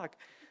even going to walk.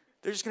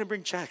 They're just going to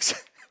bring checks.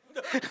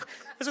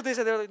 That's what they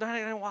said. They're like, they're not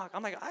going to walk.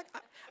 I'm like,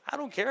 I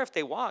don't care if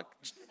they walk.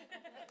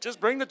 Just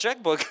bring the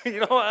checkbook.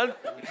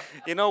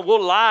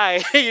 We'll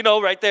lie,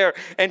 right there,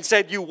 and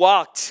said you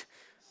walked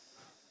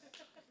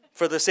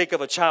for the sake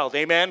of a child.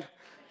 Amen.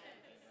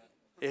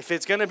 If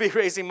it's going to be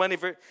raising money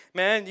for,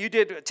 man, you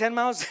did 10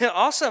 miles.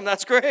 Awesome.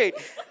 That's great.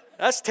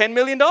 That's $10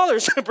 million.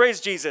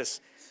 Praise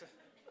Jesus.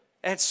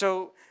 And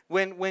so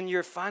when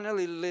you're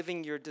finally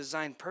living your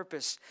design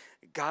purpose,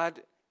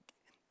 God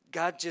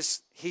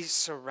just, he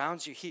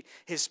surrounds you.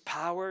 His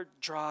power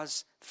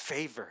draws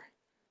favor.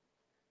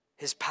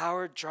 His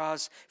power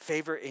draws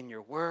favor in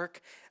your work,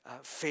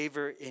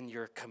 favor in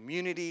your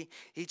community.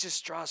 He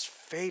just draws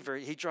favor.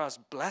 He draws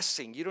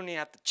blessing. You don't even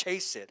have to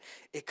chase it.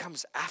 It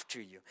comes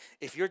after you.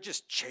 If you're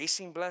just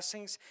chasing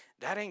blessings,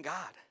 that ain't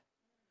God.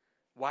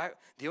 Why?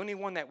 The only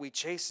one that we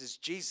chase is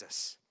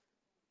Jesus.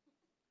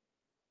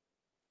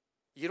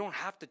 You don't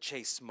have to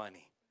chase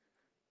money.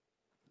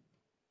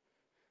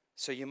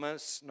 So you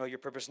must know your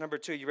purpose. Number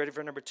 2, you ready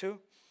for number 2?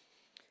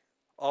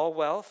 All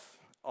wealth,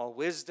 all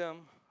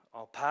wisdom,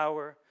 all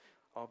power,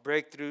 all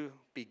breakthrough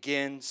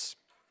begins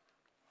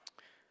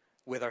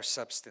with our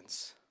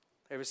substance.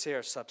 Ever say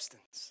our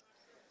substance?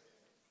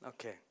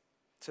 Okay.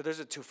 So there's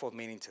a twofold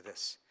meaning to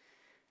this.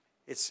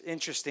 It's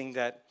interesting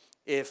that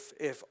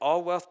if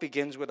all wealth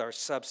begins with our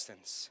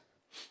substance,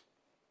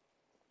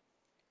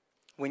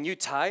 when you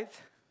tithe,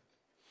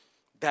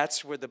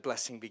 that's where the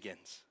blessing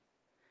begins.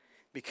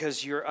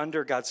 Because you're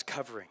under God's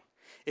covering.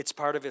 It's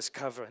part of his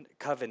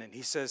covenant.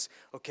 He says,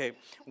 okay,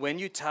 when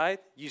you tithe,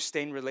 you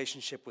stay in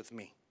relationship with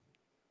me.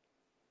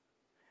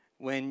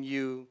 When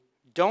you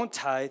don't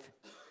tithe,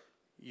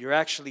 you're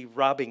actually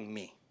robbing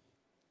me.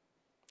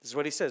 This is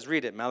what he says.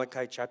 Read it,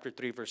 Malachi chapter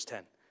 3, verse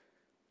 10.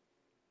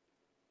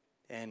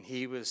 And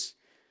he was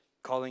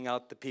calling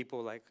out the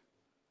people like,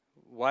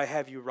 why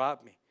have you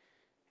robbed me?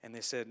 And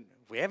they said,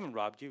 we haven't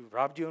robbed you.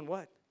 Robbed you in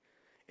what?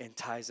 In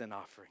tithes and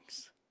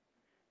offerings.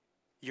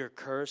 You're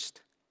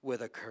cursed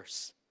with a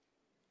curse.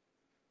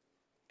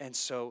 And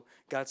so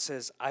God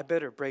says, I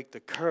better break the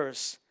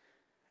curse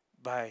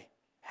by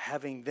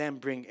having them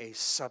bring a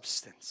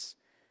substance.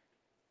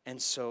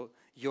 And so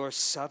your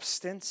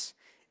substance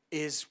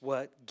is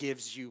what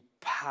gives you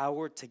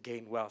power to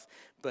gain wealth.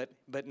 But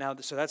now,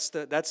 so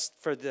that's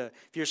for the,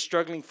 if you're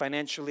struggling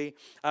financially,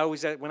 I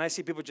always, when I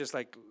see people just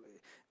like,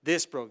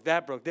 this broke,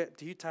 that broke,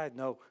 do you tithe?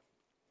 No.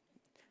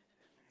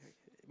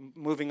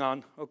 Moving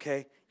on,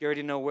 okay. You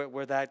already know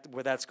where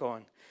that's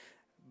going.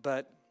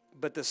 But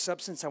the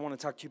substance I want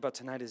to talk to you about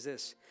tonight is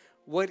this.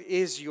 What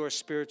is your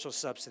spiritual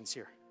substance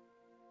here?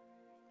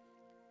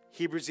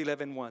 Hebrews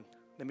 11:1.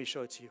 Let me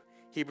show it to you.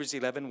 Hebrews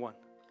 11:1.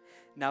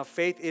 Now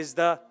faith is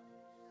the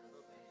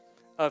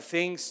of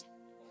things,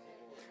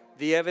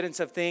 the evidence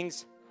of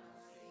things.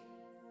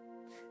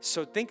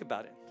 So think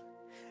about it.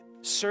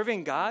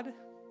 Serving God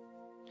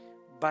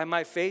by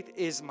my faith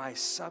is my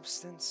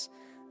substance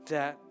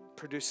that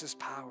produces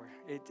power.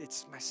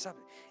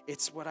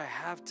 It's what I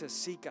have to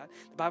seek God.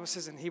 The Bible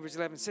says in Hebrews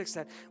 11:6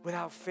 that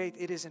without faith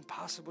it is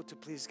impossible to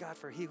please God,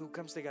 for he who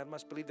comes to God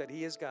must believe that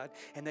he is God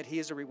and that he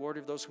is a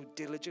rewarder of those who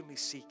diligently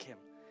seek him.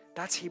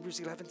 That's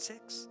Hebrews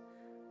 11:6.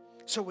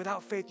 So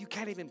without faith you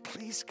can't even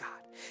please God.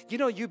 You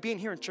know, you being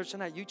here in church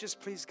tonight, you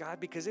just pleased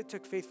God because it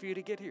took faith for you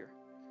to get here.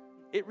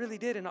 It really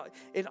did.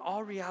 In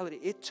all reality,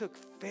 it took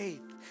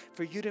faith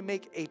for you to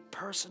make a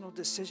personal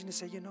decision to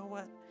say, you know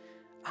what?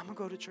 I'm going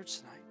to go to church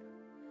tonight.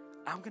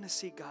 I'm going to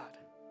see God.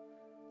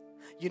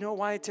 You know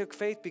why it took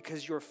faith?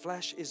 Because your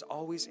flesh is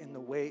always in the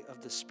way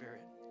of the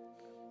Spirit.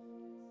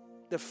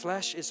 The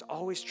flesh is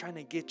always trying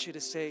to get you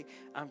to say,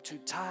 I'm too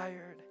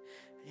tired.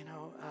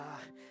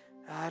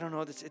 I don't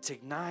know. It's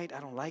Ignite. I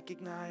don't like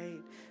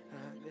Ignite.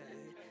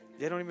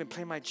 They don't even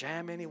play my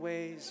jam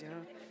anyways.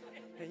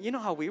 You know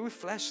how we're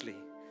fleshly.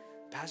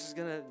 Pastor's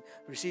going to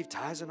receive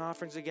tithes and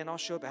offerings again. I'll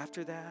show up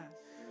after that.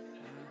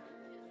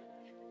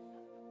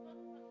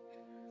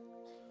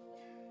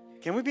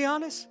 Can we be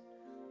honest?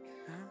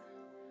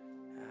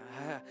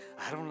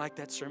 I don't like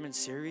that sermon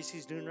series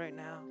he's doing right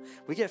now.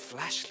 We get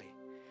fleshly.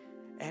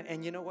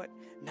 And you know what?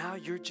 Now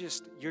you're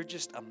just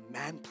a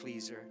man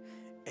pleaser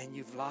and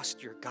you've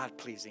lost your God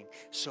pleasing.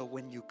 So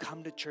when you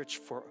come to church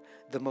for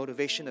the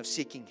motivation of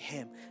seeking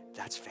him,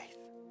 that's faith.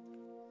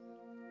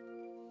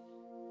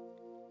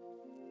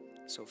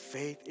 So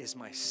faith is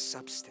my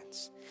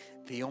substance.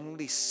 The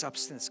only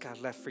substance God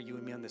left for you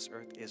and me on this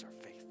earth is our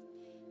faith.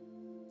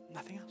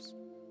 Nothing else.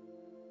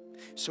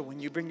 So when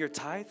you bring your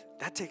tithe,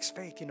 that takes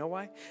faith. You know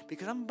why?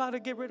 Because I'm about to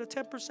get rid of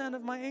 10%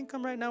 of my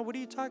income right now. What are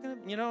you talking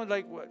about?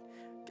 Like what?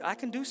 I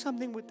can do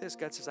something with this.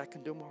 God says, I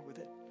can do more with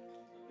it.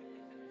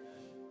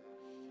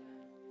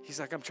 He's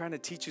like, I'm trying to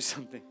teach you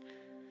something.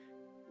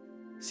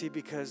 See,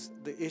 because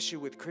the issue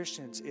with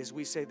Christians is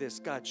we say this,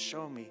 God,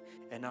 show me,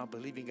 and now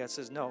believing. God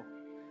says, no,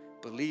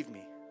 believe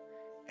me,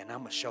 and I'm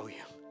going to show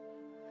you.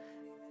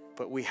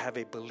 But we have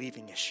a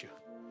believing issue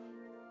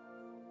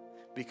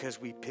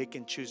because we pick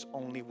and choose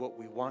only what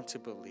we want to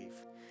believe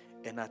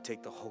and not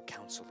take the whole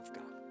counsel of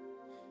God.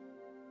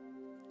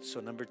 So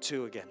number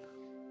 2 again,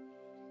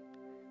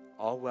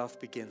 all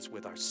wealth begins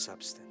with our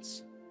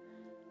substance.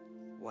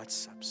 What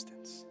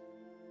substance?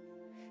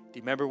 Do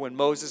you remember when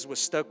Moses was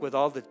stuck with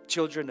all the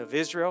children of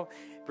Israel,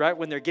 right,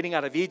 when they're getting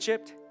out of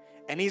Egypt?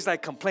 And he's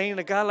like complaining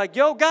to God, like,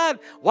 yo, God,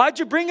 why'd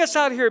you bring us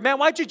out here, man?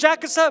 Why'd you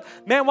jack us up?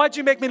 Man, why'd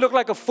you make me look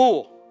like a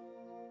fool?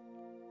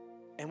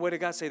 And what did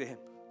God say to him?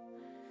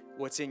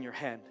 What's in your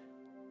hand?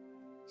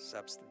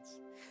 Substance.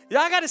 Yeah,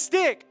 I got a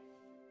stick.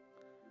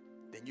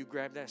 Then you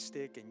grab that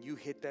stick and you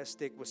hit that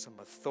stick with some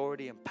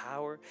authority and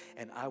power,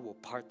 and I will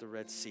part the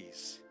Red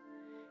Seas.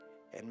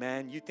 And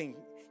man, you think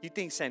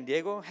San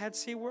Diego had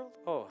SeaWorld?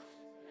 Oh.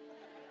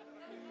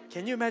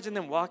 Can you imagine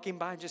them walking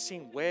by and just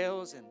seeing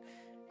whales and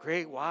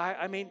great white?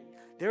 I mean,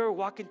 they were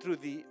walking through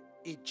the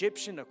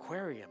Egyptian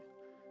aquarium.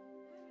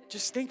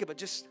 Just think about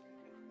it.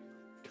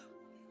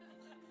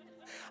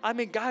 I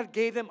mean, God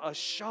gave them a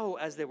show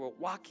as they were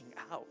walking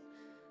out.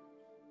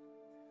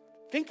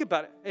 Think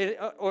about it.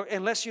 Or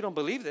unless you don't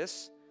believe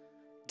this,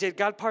 did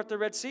God part the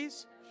Red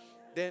Seas?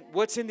 Then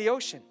what's in the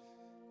ocean?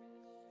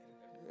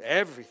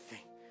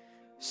 Everything.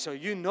 So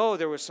you know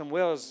there were some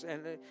whales.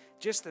 And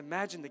just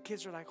imagine the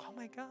kids are like, oh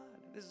my God,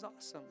 this is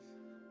awesome.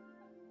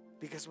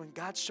 Because when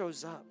God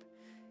shows up,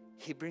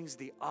 He brings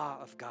the awe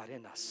of God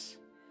in us.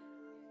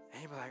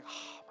 And you're like,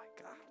 oh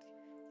my God,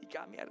 He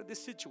got me out of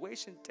this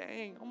situation.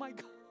 Dang, oh my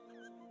God.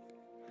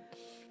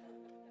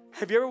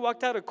 Have you ever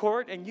walked out of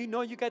court and you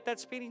know you got that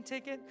speeding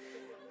ticket?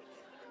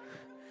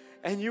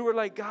 And you were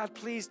like, God,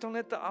 please don't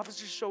let the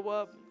officers show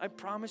up. I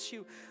promise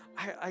you.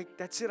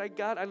 That's it.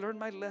 I learned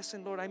my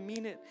lesson, Lord. I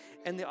mean it.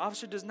 And the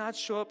officer does not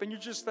show up and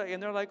you're just like,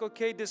 and they're like,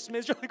 okay,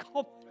 dismissed. You're like,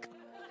 oh my God.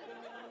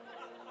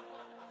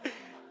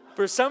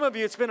 For some of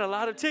you, it's been a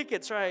lot of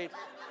tickets, right?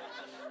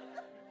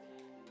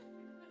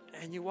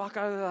 And you walk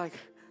out of there like,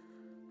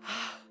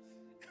 ah,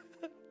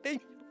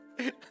 thank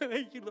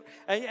you, Lord.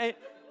 And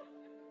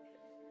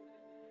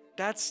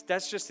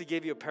that's just to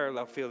give you a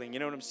parallel feeling. You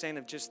know what I'm saying?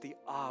 Of just the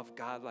awe of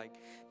God. Like,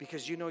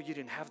 because you know you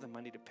didn't have the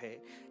money to pay.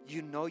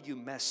 You know you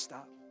messed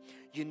up.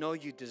 You know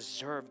you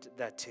deserved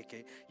that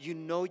ticket. You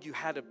know you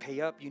had to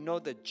pay up. You know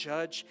the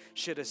judge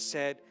should have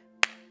said,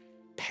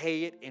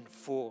 pay it in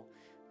full.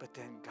 But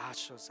then God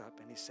shows up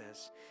and He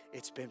says,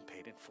 it's been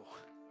paid in full.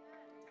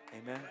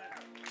 Amen.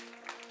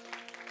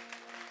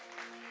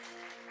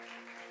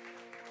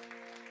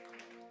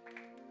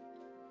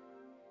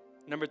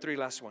 Number 3,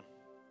 last one.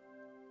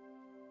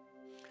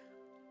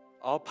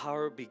 All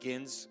power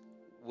begins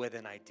with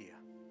an idea.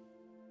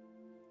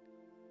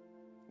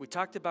 We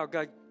talked about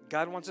God.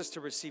 God wants us to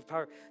receive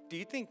power. Do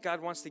you think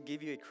God wants to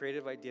give you a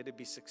creative idea to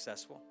be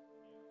successful?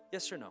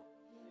 Yes or no?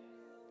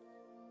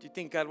 Do you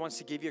think God wants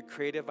to give you a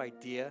creative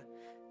idea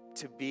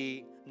to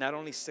be not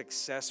only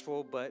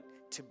successful, but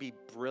to be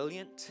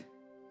brilliant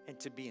and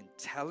to be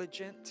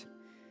intelligent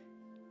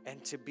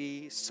and to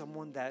be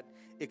someone that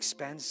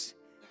expands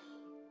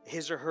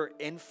his or her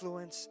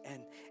influence,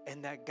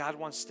 and that God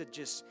wants to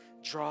just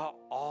draw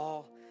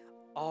all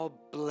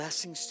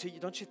blessings to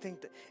you? Don't you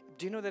think that?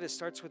 Do you know that it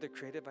starts with a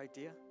creative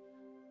idea?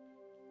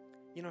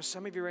 You know,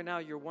 some of you right now,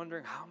 you're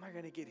wondering, how am I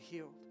going to get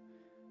healed?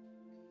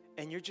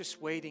 And you're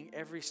just waiting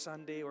every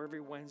Sunday or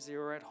every Wednesday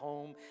or at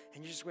home,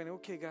 and you're just waiting,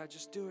 okay, God,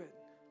 just do it.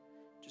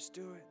 Just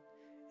do it.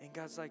 And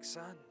God's like,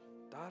 son,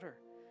 daughter,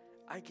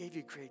 I gave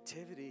you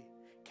creativity.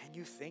 Can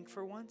you think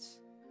for once?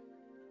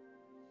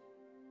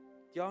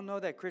 Y'all know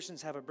that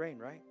Christians have a brain,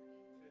 right?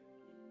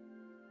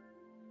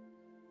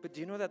 But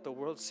do you know that the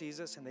world sees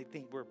us and they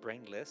think we're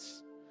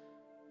brainless?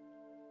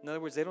 In other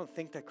words, they don't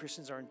think that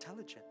Christians are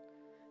intelligent.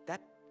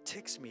 That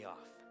ticks me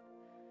off.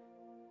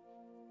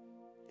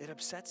 It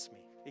upsets me.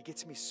 It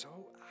gets me so...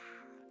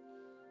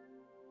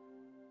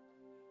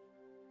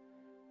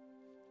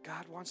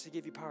 God wants to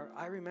give you power.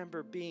 I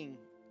remember being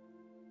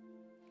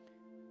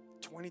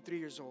 23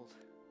 years old,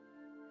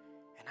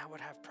 and I would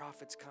have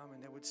prophets come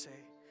and they would say,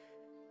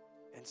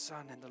 and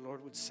son, and the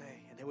Lord would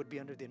say, and they would be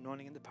under the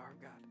anointing and the power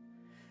of God,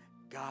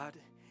 God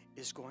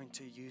is going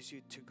to use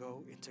you to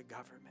go into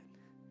government,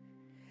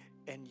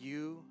 and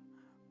you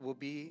will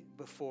be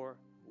before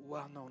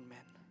well-known men,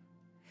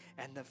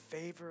 and the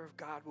favor of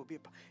God will be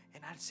upon.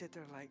 And I'd sit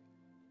there like,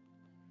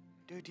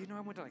 dude, do you know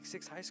I went to like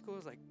 6 high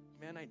schools? Like,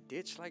 man, I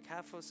ditched like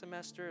half a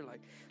semester.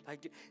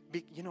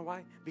 You know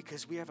why?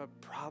 Because we have a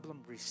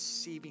problem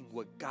receiving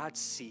what God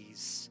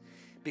sees.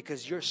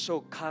 Because you're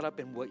so caught up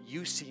in what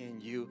you see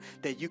in you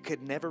that you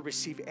could never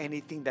receive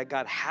anything that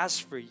God has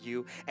for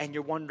you. And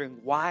you're wondering,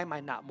 why am I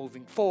not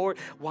moving forward?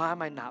 Why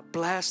am I not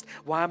blessed?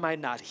 Why am I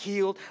not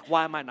healed?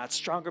 Why am I not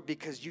stronger?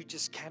 Because you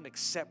just can't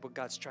accept what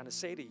God's trying to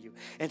say to you.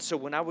 And so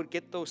when I would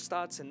get those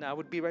thoughts and I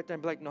would be right there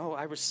and be like, no,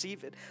 I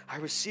receive it. I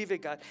receive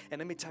it, God. And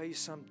let me tell you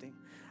something.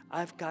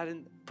 I've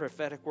gotten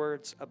prophetic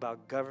words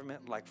about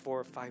government like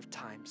 4 or 5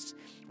 times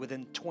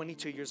within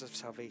 22 years of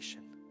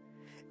salvation.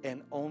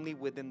 And only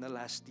within the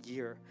last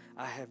year,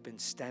 I have been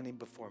standing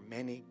before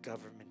many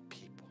government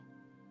people.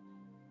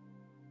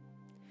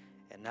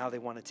 And now they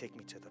want to take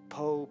me to the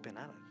Pope, and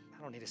I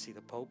don't need to see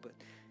the Pope, but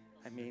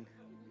I mean,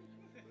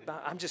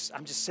 I'm just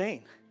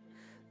saying,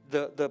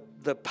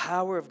 the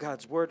power of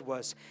God's word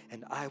was,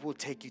 and I will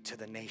take you to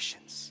the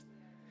nations.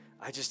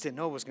 I just didn't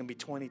know it was going to be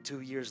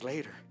 22 years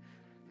later.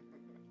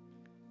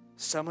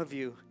 Some of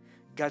you,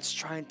 God's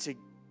trying to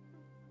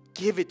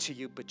give it to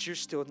you, but you're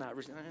still not.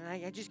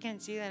 I just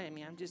can't see that in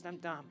me. I'm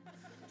dumb.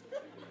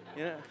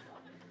 You know,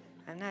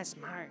 I'm not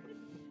smart.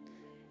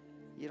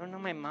 You don't know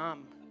my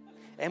mom.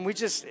 And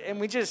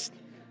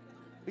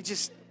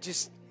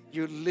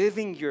you're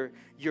living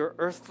your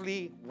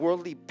earthly,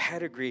 worldly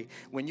pedigree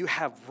when you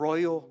have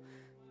royal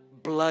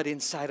blood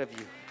inside of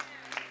you.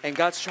 And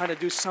God's trying to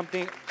do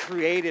something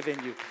creative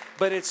in you.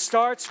 But it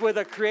starts with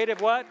a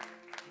creative what?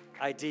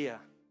 Idea.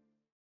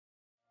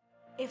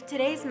 If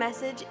today's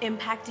message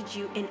impacted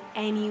you in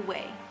any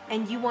way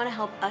and you want to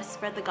help us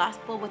spread the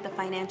gospel with a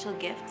financial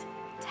gift,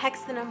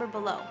 text the number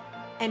below.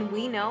 And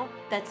we know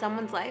that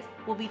someone's life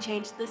will be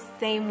changed the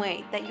same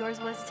way that yours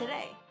was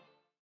today.